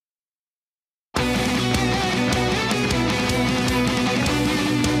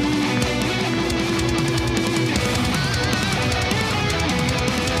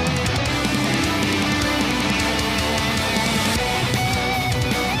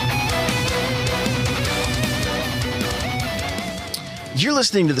You're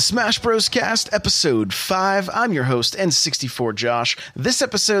listening to the Smash Bros. Cast, Episode 5. I'm your host, N64 Josh. This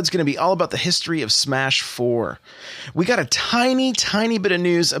episode's going to be all about the history of Smash 4. We got a tiny bit of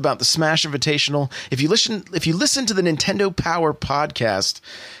news about the Smash Invitational. If you listen to the Nintendo Power podcast,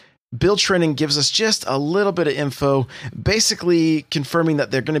 Bill Trennan gives us just a little bit of info, basically confirming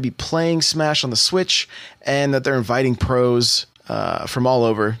that they're going to be playing Smash on the Switch and that they're inviting pros from all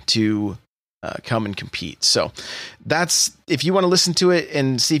over to come and compete. So that's, if you want to listen to it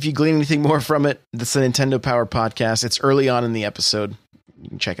and see if you glean anything more from it, that's the Nintendo Power podcast. It's early on in the episode. You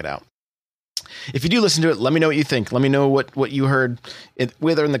can check it out. If you do listen to it, let me know what you think. Let me know what you heard,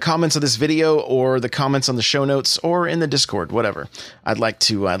 whether in the comments of this video or the comments on the show notes or in the Discord, whatever. I'd like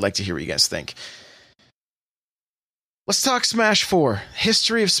to hear what you guys think. Let's talk Smash 4.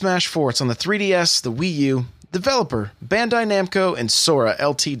 History of Smash 4. It's on the 3DS, the Wii U. Developer, Bandai Namco and Sora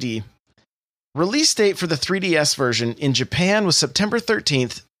Ltd. Release date for the 3DS version in Japan was September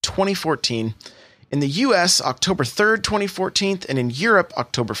 13th, 2014. In the US, October 3rd, 2014, and in Europe,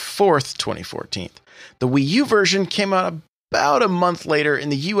 October 4th, 2014. The Wii U version came out about a month later in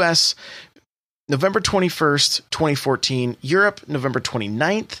the US, November 21st, 2014, Europe, November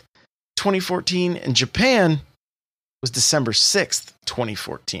 29th, 2014, and Japan was December 6th,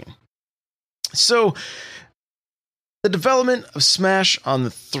 2014. So, the development of Smash on the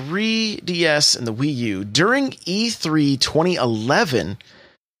 3DS and the Wii U during E3 2011,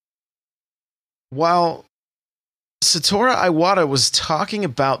 while Satoru Iwata was talking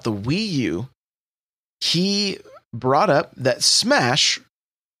about the Wii U, he brought up that Smash,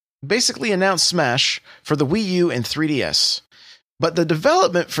 basically announced Smash for the Wii U and 3DS. But the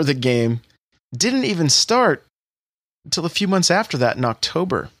development for the game didn't even start until a few months after that in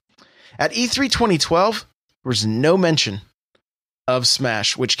October. At E3 2012, there was no mention of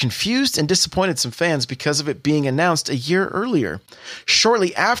Smash, which confused and disappointed some fans because of it being announced a year earlier.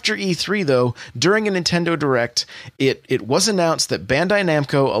 Shortly after E3, though, during a Nintendo Direct, it was announced that Bandai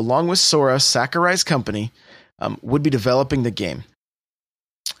Namco, along with Sora, Sakurai's company, would be developing the game.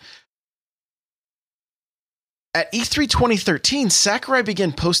 At E3 2013, Sakurai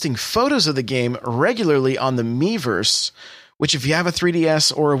began posting photos of the game regularly on the Miiverse, which if you have a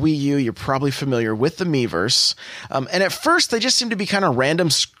 3DS or a Wii U, you're probably familiar with the Miiverse. And at first, they just seemed to be kind of random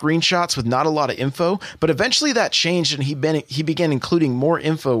screenshots with not a lot of info, but eventually that changed and he began including more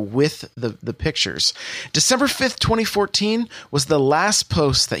info with the pictures. December 5th, 2014 was the last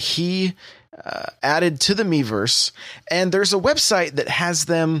post that he added to the Miiverse, and there's a website that has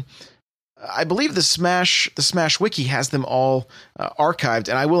them. I believe the Smash Wiki has them all archived,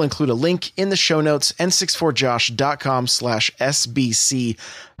 and I will include a link in the show notes,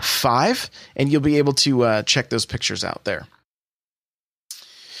 n64josh.com/SBC5, and you'll be able to check those pictures out there.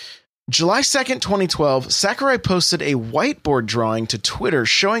 July 2nd, 2012, Sakurai posted a whiteboard drawing to Twitter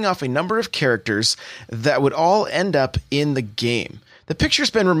showing off a number of characters that would all end up in the game. The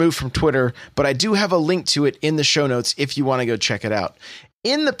picture's been removed from Twitter, but I do have a link to it in the show notes if you want to go check it out.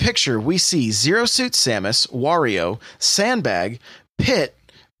 In the picture, we see Zero Suit Samus, Wario, Sandbag, Pit,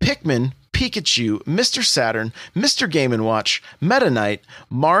 Pikmin, Pikachu, Mr. Saturn, Mr. Game & Watch, Meta Knight,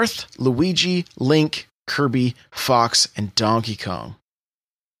 Marth, Luigi, Link, Kirby, Fox, and Donkey Kong.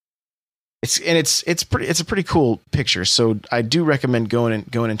 It's a pretty cool picture, so I do recommend going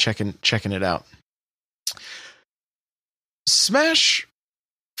and checking it out. Smash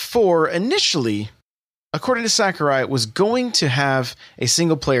 4 initially, according to Sakurai, was going to have a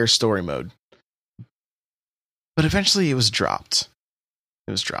single-player story mode. But eventually it was dropped.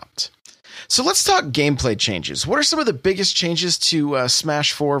 So let's talk gameplay changes. What are some of the biggest changes to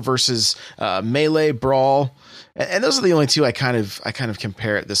Smash 4 versus Melee, Brawl? And those are the only two I kind of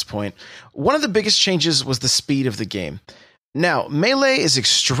compare at this point. One of the biggest changes was the speed of the game. Now, Melee is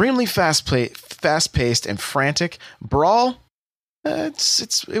extremely fast-paced and frantic. Brawl,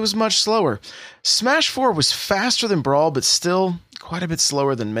 it was much slower. Smash 4 was faster than Brawl, but still quite a bit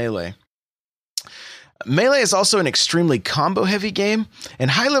slower than Melee. Melee is also an extremely combo-heavy game,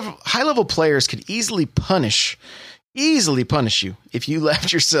 and high-level players could easily punish you if you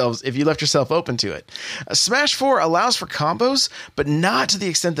left yourself open to it. Smash 4 allows for combos, but not to the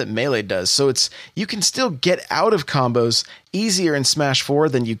extent that Melee does. So you can still get out of combos easier in Smash 4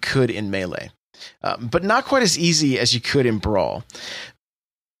 than you could in Melee. But not quite as easy as you could in Brawl.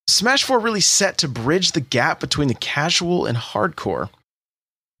 Smash 4 really set to bridge the gap between the casual and hardcore.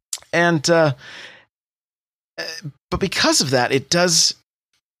 And but because of that, it does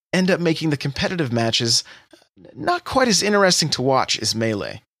end up making the competitive matches not quite as interesting to watch as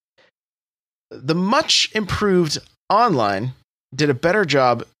Melee. The much improved online did a better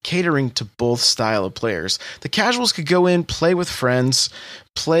job catering to both style of players. The casuals could go in, play with friends,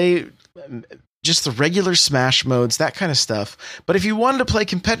 play just the regular Smash modes, that kind of stuff. But if you wanted to play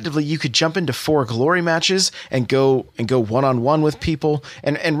competitively, you could jump into 4 glory matches and go one-on-one with people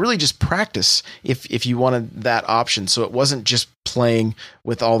and really just practice if you wanted that option. So it wasn't just playing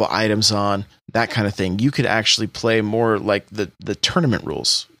with all the items on, that kind of thing. You could actually play more like the tournament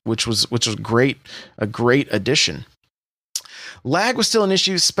rules, which was great, a great addition. Lag was still an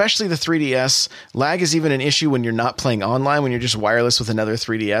issue, especially the 3DS. Lag is even an issue when you're not playing online, when you're just wireless with another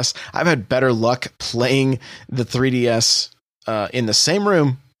 3DS. I've had better luck playing the 3DS in the same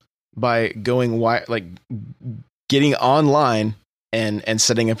room by going getting online and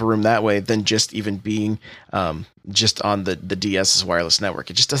setting up a room that way than just even being just on the DS's wireless network.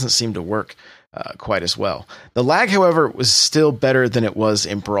 It just doesn't seem to work quite as well. The lag, however, was still better than it was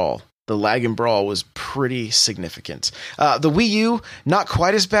in Brawl. The lag in Brawl was pretty significant. The Wii U, not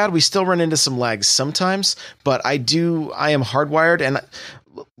quite as bad. We still run into some lags sometimes, but I am hardwired. And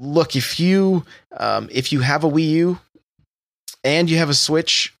look, if you have a Wii U and you have a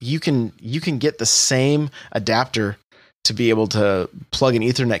Switch, you can get the same adapter to be able to plug an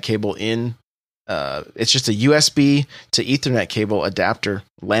Ethernet cable in. It's just a USB to Ethernet cable adapter,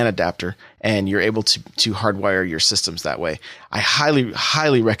 LAN adapter, and you're able to hardwire your systems that way. I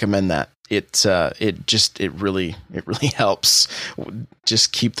highly recommend that. It really helps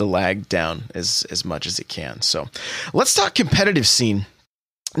just keep the lag down as much as it can. So let's talk competitive scene.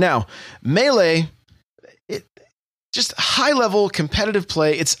 Now, Melee, just high level competitive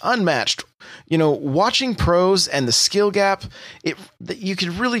play. It's unmatched. You know, watching pros and the skill gap, you could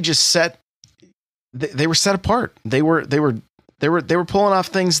really just set. They were set apart. They were pulling off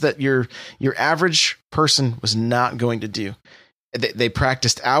things that your average person was not going to do. They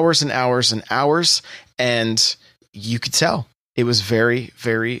practiced hours and hours and hours, and you could tell it was very,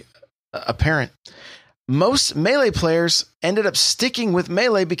 very apparent. Most Melee players ended up sticking with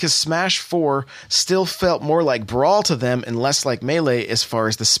Melee because Smash 4 still felt more like Brawl to them and less like Melee as far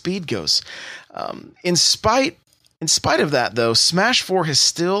as the speed goes. In spite of that, though, Smash 4 has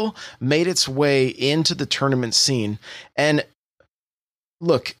still made its way into the tournament scene. And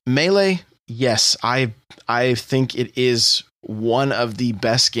look, Melee, yes, I think it is one of the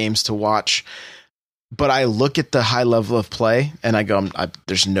best games to watch. But I look at the high level of play and I go,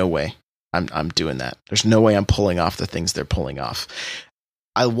 there's no way I'm doing that. There's no way I'm pulling off the things they're pulling off.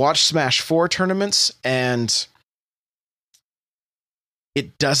 I watched Smash 4 tournaments and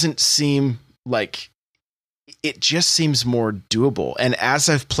it doesn't seem like... It just seems more doable. And as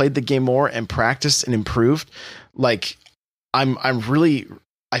I've played the game more and practiced and improved, like I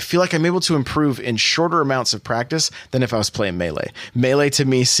feel like I'm able to improve in shorter amounts of practice than if I was playing Melee. Melee to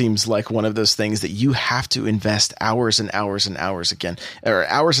me seems like one of those things that you have to invest hours and hours and hours again, or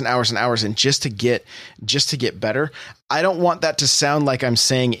hours and hours and hours in just to get better. I don't want that to sound like I'm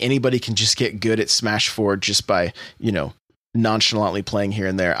saying anybody can just get good at Smash 4 just by, nonchalantly playing here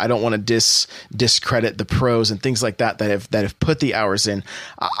and there. I don't want to discredit the pros and things like that have put the hours in.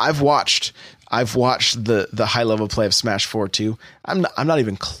 I've watched the high level play of Smash 4 too. I'm not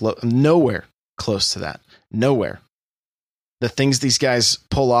even close. I'm nowhere close to that. Nowhere. The things these guys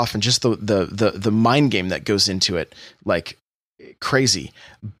pull off and just the mind game that goes into it, like crazy.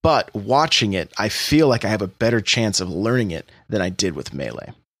 But watching it, I feel like I have a better chance of learning it than I did with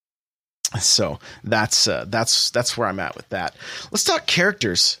Melee. So that's where I'm at with that. Let's talk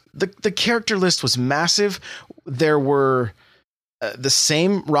characters. The character list was massive. There were the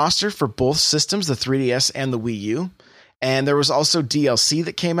same roster for both systems, the 3DS and the Wii U. And there was also DLC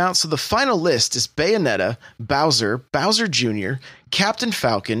that came out. So the final list is Bayonetta, Bowser, Bowser Jr., Captain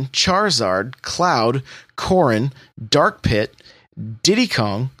Falcon, Charizard, Cloud, Corrin, Dark Pit, Diddy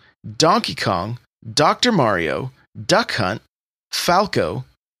Kong, Donkey Kong, Dr. Mario, Duck Hunt, Falco,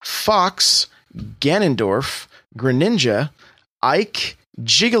 Fox, Ganondorf, Greninja, Ike,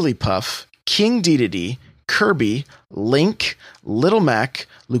 Jigglypuff, King Dedede, Kirby, Link, Little Mac,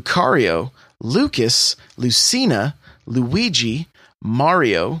 Lucario, Lucas, Lucina, Luigi,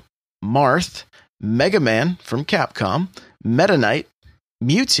 Mario, Marth, Mega Man from Capcom, Meta Knight,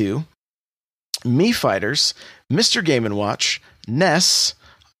 Mewtwo, Mii Fighters, Mr. Game & Watch, Ness,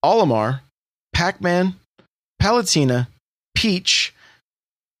 Olimar, Pac-Man, Palutena, Peach,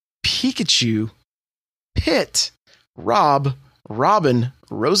 Pikachu, Pit, Rob, Robin,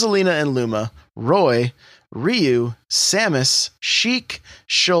 Rosalina and Luma, Roy, Ryu, Samus, Sheik,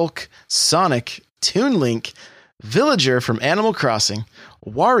 Shulk, Sonic, Toon Link, Villager from Animal Crossing,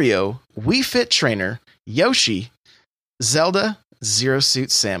 Wario, Wii Fit Trainer, Yoshi, Zelda, Zero Suit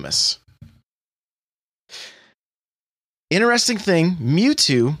Samus. Interesting thing,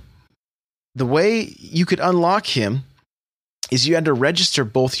 Mewtwo, the way you could unlock him is you had to register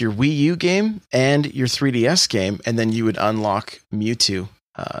both your Wii U game and your 3DS game, and then you would unlock Mewtwo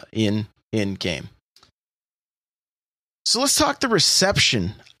in game. So let's talk the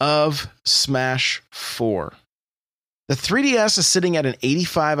reception of Smash 4. The 3DS is sitting at an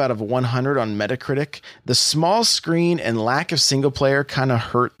 85 out of 100 on Metacritic. The small screen and lack of single player kind of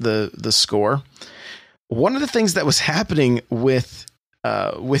hurt the score. One of the things that was happening with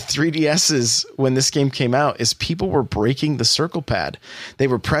 3DSs when this game came out is people were breaking the circle pad. They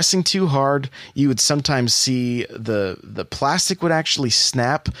were pressing too hard. You would sometimes see the plastic would actually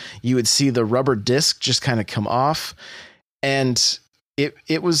snap. You would see the rubber disc just kind of come off, and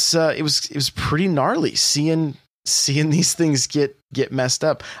it was pretty gnarly seeing these things get messed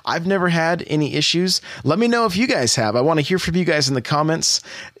up. I've never had any issues. Let me know if you guys have. I want to hear from you guys in the comments.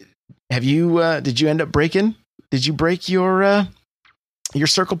 Have you did you end up breaking? Did you break your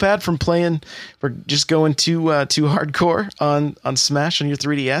circle pad from playing, for just going too hardcore on Smash on your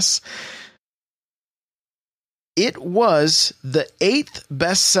 3DS? It was the 8th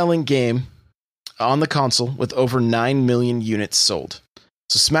best-selling game on the console with over 9 million units sold.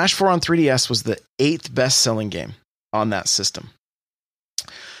 So Smash 4 on 3DS was the 8th best-selling game on that system.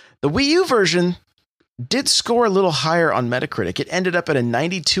 The Wii U version did score a little higher on Metacritic. It ended up at a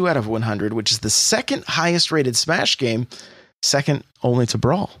 92 out of 100, which is the second highest rated Smash game, second only to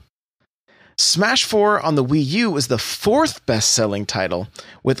Brawl. Smash 4 on the Wii U was the 4th best-selling title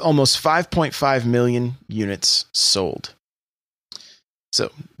with almost 5.5 million units sold.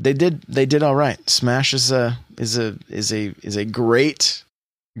 So they did all right. Smash is a great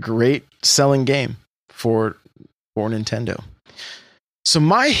selling game for Nintendo. So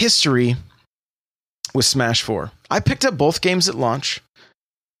my history with Smash 4, I picked up both games at launch.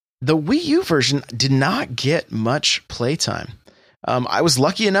 The Wii U version did not get much playtime. I was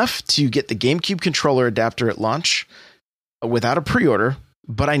lucky enough to get the GameCube controller adapter at launch without a pre-order,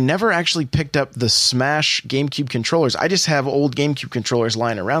 but I never actually picked up the Smash GameCube controllers. I just have old GameCube controllers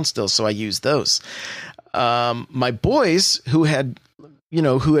lying around still, so I use those. My boys who had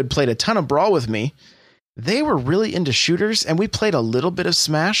played a ton of Brawl with me, they were really into shooters, and we played a little bit of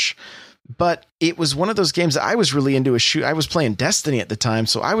Smash. But it was one of those games that I was really into. I was playing Destiny at the time,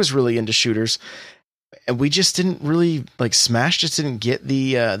 so I was really into shooters. And we just didn't really Smash just didn't get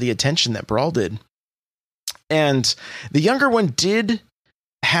the attention that Brawl did. And the younger one did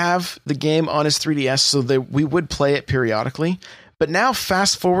have the game on his 3DS, so that we would play it periodically. But now,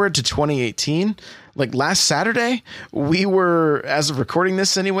 fast forward to 2018, last Saturday, we were, as of recording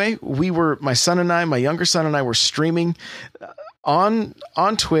this anyway, my son and I, my younger son and I, were streaming on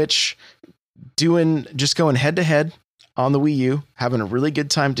Twitch, going head to head on the Wii U, having a really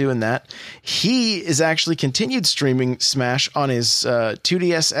good time doing that. He is actually continued streaming Smash on his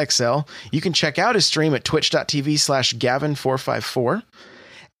 2DS XL. You can check out his stream at twitch.tv/Gavin454.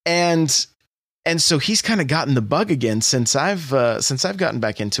 And so he's kind of gotten the bug again since I've gotten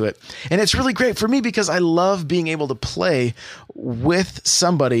back into it. And it's really great for me because I love being able to play with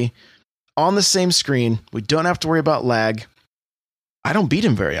somebody on the same screen. We don't have to worry about lag. I don't beat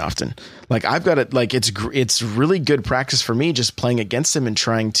him very often. I've got it. It's really good practice for me just playing against him and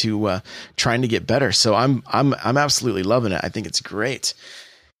trying to get better. So I'm absolutely loving it. I think it's great.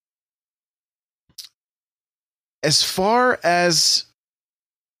 As far as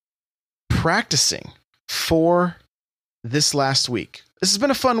practicing for this last week, this has been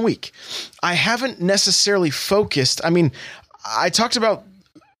a fun week. I haven't necessarily focused. I mean, I talked about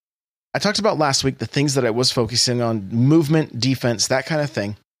last week the things that I was focusing on: movement, defense, that kind of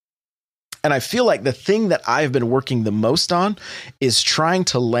thing. And I feel like the thing that I've been working the most on is trying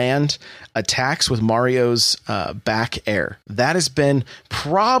to land attacks with Mario's back air. That has been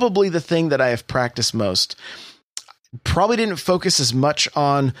probably the thing that I have practiced most. Probably didn't focus as much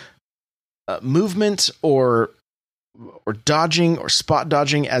on movement or dodging or spot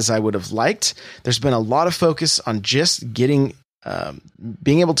dodging as I would have liked. There's been a lot of focus on just being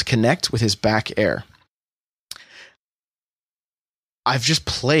able to connect with his back air. I've just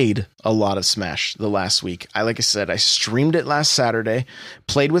played a lot of Smash the last week. Like I said, I streamed it last Saturday,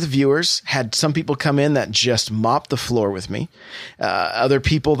 played with viewers, had some people come in that just mopped the floor with me, other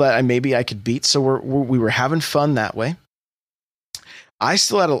people that I could beat. So we were having fun that way. I've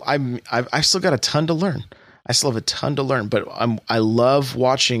still got a ton to learn. I still have a ton to learn, but I love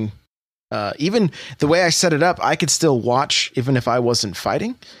watching. Even the way I set it up, I could still watch even if I wasn't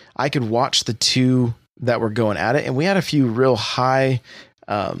fighting. I could watch the two that were going at it, and we had a few real high.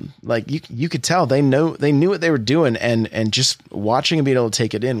 You could tell they knew what they were doing, and just watching and being able to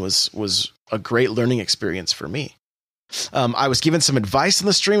take it in was a great learning experience for me. I was given some advice in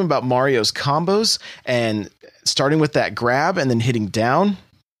the stream about Mario's combos and starting with that grab and then hitting down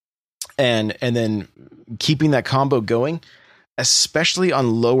and then keeping that combo going, especially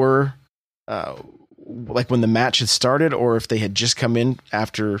on lower, like when the match had started or if they had just come in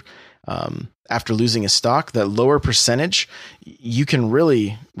after losing a stock, that lower percentage, you can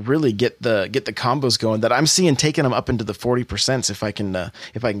really get the combos going that I'm seeing, taking them up into the 40% if I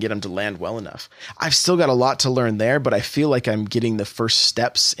can get them to land well enough. I've still got a lot to learn there, but I feel like I'm getting the first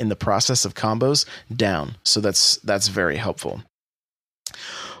steps in the process of combos down. So that's very helpful.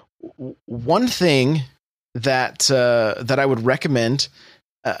 One thing that I would recommend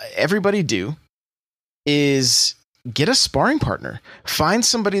everybody do is get a sparring partner. Find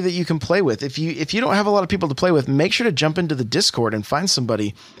somebody that you can play with. If you don't have a lot of people to play with, make sure to jump into the Discord and find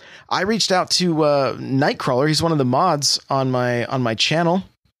somebody. I reached out to Nightcrawler. He's one of the mods on my channel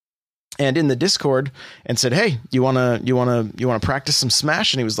and in the Discord, and said, "Hey, you wanna practice some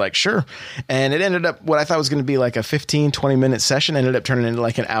Smash?" And he was like, "Sure." And it ended up, what I thought was going to be like a 15-20 minute session ended up turning into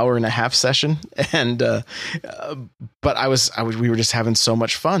like an hour and a half session. And but we were just having so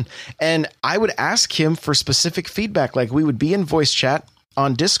much fun. And I would ask him for specific feedback. Like, we would be in voice chat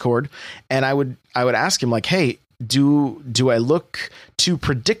on Discord, and I would ask him like, "Hey, do I look too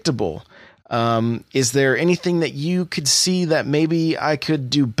predictable? Is there anything that you could see that maybe I could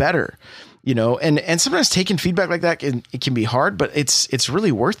do better?" You know, and sometimes taking feedback like that it can be hard, but it's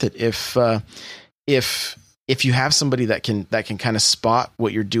really worth it if you have somebody that can kind of spot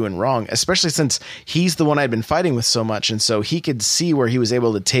what you're doing wrong, especially since he's the one I'd been fighting with so much, and so he could see where he was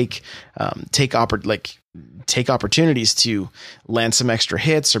able to take opportunities to land some extra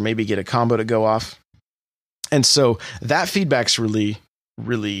hits or maybe get a combo to go off. And so that feedback's really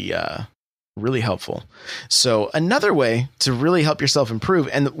helpful. So another way to really help yourself improve,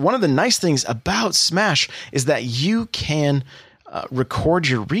 and one of the nice things about Smash is that you can record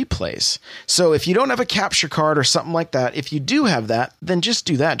your replays. So if you don't have a capture card or something like that, if you do have that, then just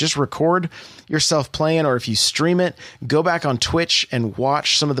do that. Just record yourself playing, or if you stream it, go back on Twitch and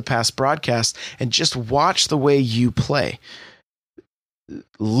watch some of the past broadcasts and just watch the way you play.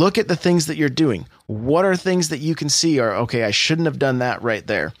 Look at the things that you're doing. What are things that you can see are, okay, I shouldn't have done that right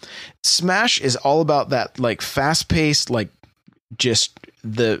there. Smash is all about that, like, fast paced, like, just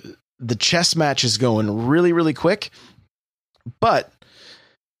the chess match is going really, really quick. But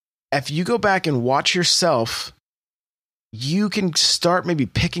if you go back and watch yourself, you can start maybe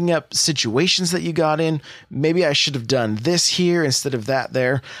picking up situations that you got in. Maybe I should have done this here instead of that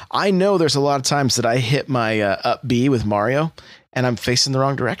there. I know there's a lot of times that I hit my up B with Mario and I'm facing the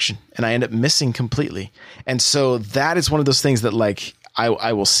wrong direction and I end up missing completely. And so that is one of those things that, like,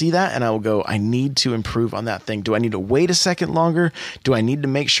 I will see that and I will go, I need to improve on that thing. Do I need to wait a second longer? Do I need to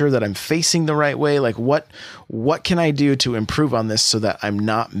make sure that I'm facing the right way? Like, what can I do to improve on this so that I'm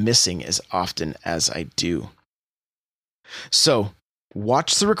not missing as often as I do? So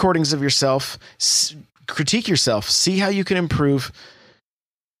watch the recordings of yourself, critique yourself, see how you can improve.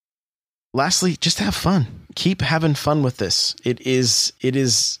 Lastly, just have fun. Keep having fun with this. It is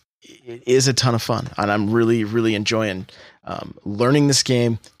a ton of fun, and I'm really, really enjoying learning this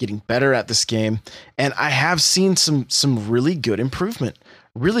game, getting better at this game, and I have seen some really good improvement.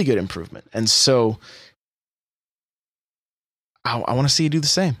 And so I want to see you do the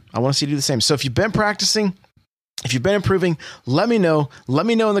same. So if you've been practicing, if you've been improving, let me know. Let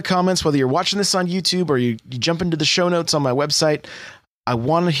me know in the comments, whether you're watching this on YouTube or you jump into the show notes on my website. I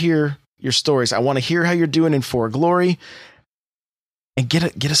want to hear your stories. I want to hear how you're doing in For Glory. And get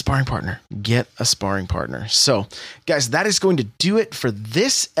a sparring partner. Get a sparring partner. So, guys, that is going to do it for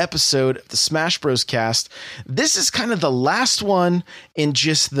this episode of the Smash Bros. Cast. This is kind of the last one in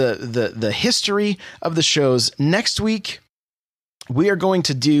just the history of the shows. Next week, we are going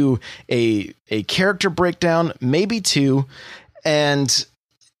to do a character breakdown, maybe two, and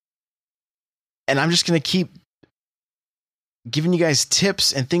I'm just going to keep giving you guys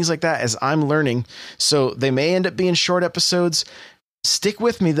tips and things like that as I'm learning. So they may end up being short episodes. Stick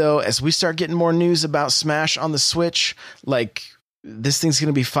with me, though, as we start getting more news about Smash on the Switch. Like, this thing's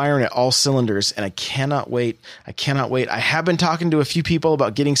going to be firing at all cylinders, and I cannot wait. I have been talking to a few people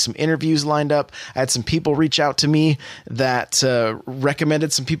about getting some interviews lined up. I had some people reach out to me that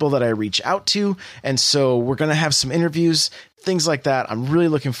recommended some people that I reach out to, and so we're going to have some interviews, things like that. I'm really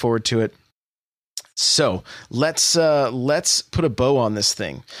looking forward to it. So let's put a bow on this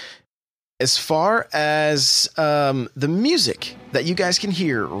thing. As far as the music that you guys can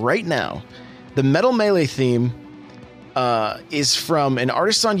hear right now, the Metal Melee theme is from an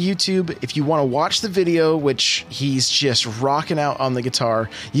artist on YouTube. If you want to watch the video, which he's just rocking out on the guitar,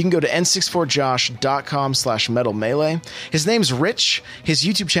 you can go to n64josh.com/metalmelee. His name's Rich. His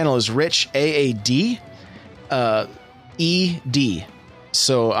YouTube channel is Rich AAD ED.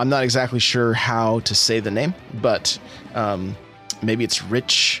 So I'm not exactly sure how to say the name, but maybe it's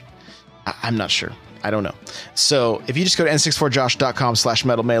Rich. I'm not sure. I don't know. So if you just go to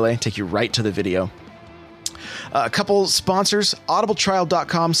n64josh.com/metalmelee, take you right to the video. A couple sponsors,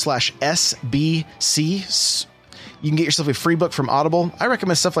 audibletrial.com/SBC. You can get yourself a free book from Audible. I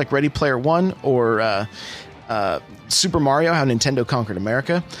recommend stuff like Ready Player One or Super Mario, How Nintendo Conquered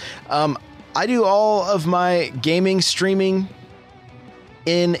America. I do all of my gaming streaming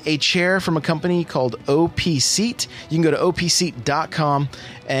in a chair from a company called OP Seat. You can go to opseat.com,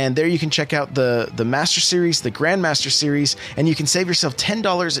 and there you can check out the Master Series, the Grandmaster Series, and you can save yourself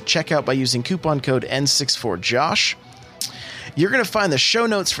 $10 at checkout by using coupon code N64Josh. You're going to find the show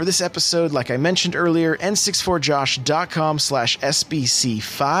notes for this episode, like I mentioned earlier,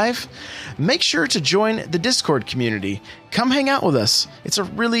 n64josh.com/SBC5. Make sure to join the Discord community. Come hang out with us. It's a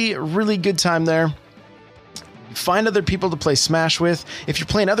really, really good time there. Find other people to play Smash with. If you're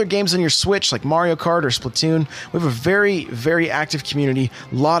playing other games on your Switch, like Mario Kart or Splatoon, we have a very, very active community.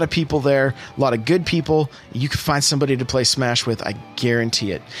 A lot of people there, a lot of good people. You can find somebody to play Smash with, I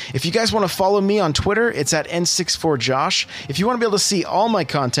guarantee it. If you guys want to follow me on Twitter, it's at N64Josh. If you want to be able to see all my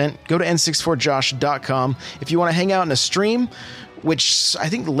content, go to n64josh.com. If you want to hang out in a stream, which I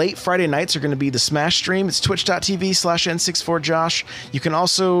think late Friday nights are going to be the Smash stream. It's twitch.tv/N64Josh. You can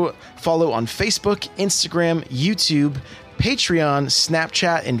also follow on Facebook, Instagram, YouTube, Patreon,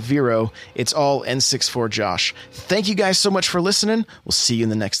 Snapchat, and Vero. It's all N64Josh. Thank you guys so much for listening. We'll see you in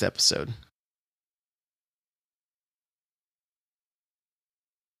the next episode.